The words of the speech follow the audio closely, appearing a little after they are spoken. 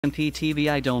MP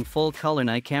TVI Dome Full Color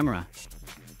Night Camera.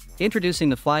 Introducing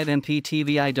the 5MP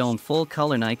TVI Dome Full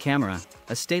Color Night Camera,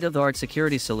 a state-of-the-art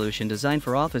security solution designed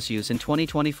for office use in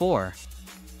 2024.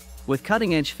 With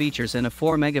cutting-edge features and a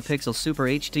 4-megapixel Super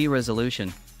HD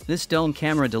resolution, this dome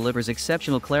camera delivers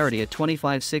exceptional clarity at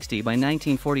 2560 by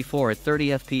 1944 at 30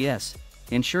 fps,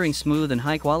 ensuring smooth and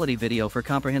high-quality video for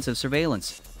comprehensive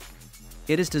surveillance.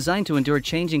 It is designed to endure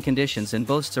changing conditions and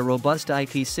boasts a robust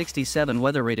IP67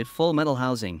 weather-rated full metal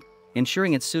housing,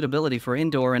 ensuring its suitability for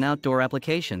indoor and outdoor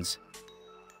applications.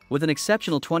 With an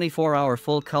exceptional 24-hour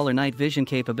full-color night vision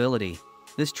capability,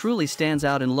 this truly stands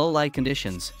out in low-light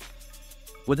conditions.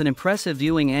 With an impressive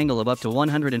viewing angle of up to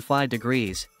 105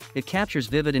 degrees, it captures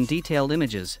vivid and detailed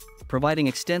images, providing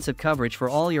extensive coverage for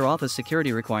all your office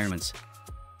security requirements.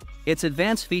 Its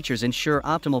advanced features ensure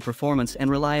optimal performance and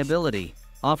reliability,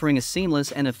 offering a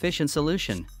seamless and efficient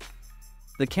solution.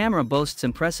 The camera boasts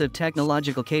impressive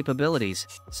technological capabilities,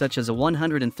 such as a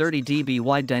 130 dB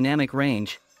wide dynamic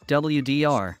range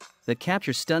 (WDR), that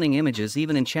captures stunning images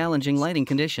even in challenging lighting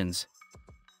conditions.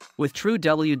 With true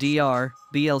WDR,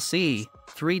 BLC,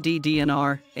 3D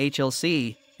DNR,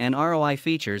 HLC, and ROI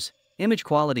features, image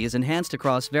quality is enhanced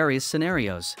across various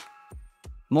scenarios.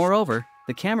 Moreover,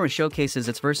 the camera showcases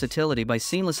its versatility by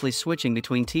seamlessly switching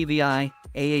between TVI,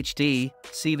 AHD,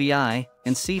 CVI,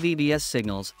 and CVBS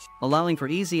signals, allowing for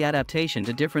easy adaptation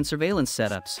to different surveillance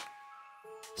setups.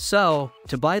 So,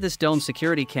 to buy this dome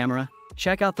security camera,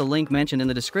 check out the link mentioned in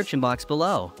the description box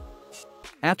below.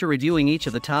 After reviewing each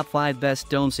of the top 5 best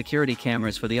dome security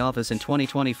cameras for the office in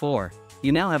 2024,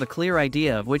 you now have a clear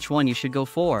idea of which one you should go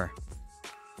for.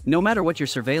 No matter what your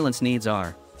surveillance needs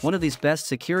are, one of these best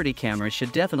security cameras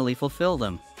should definitely fulfill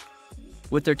them.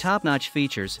 With their top-notch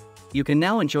features, you can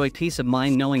now enjoy peace of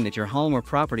mind knowing that your home or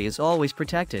property is always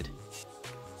protected.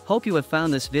 Hope you have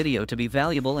found this video to be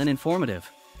valuable and informative.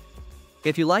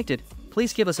 If you liked it,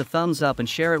 please give us a thumbs up and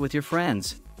share it with your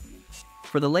friends.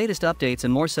 For the latest updates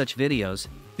and more such videos,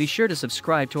 be sure to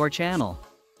subscribe to our channel.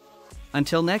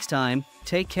 Until next time,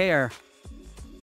 take care.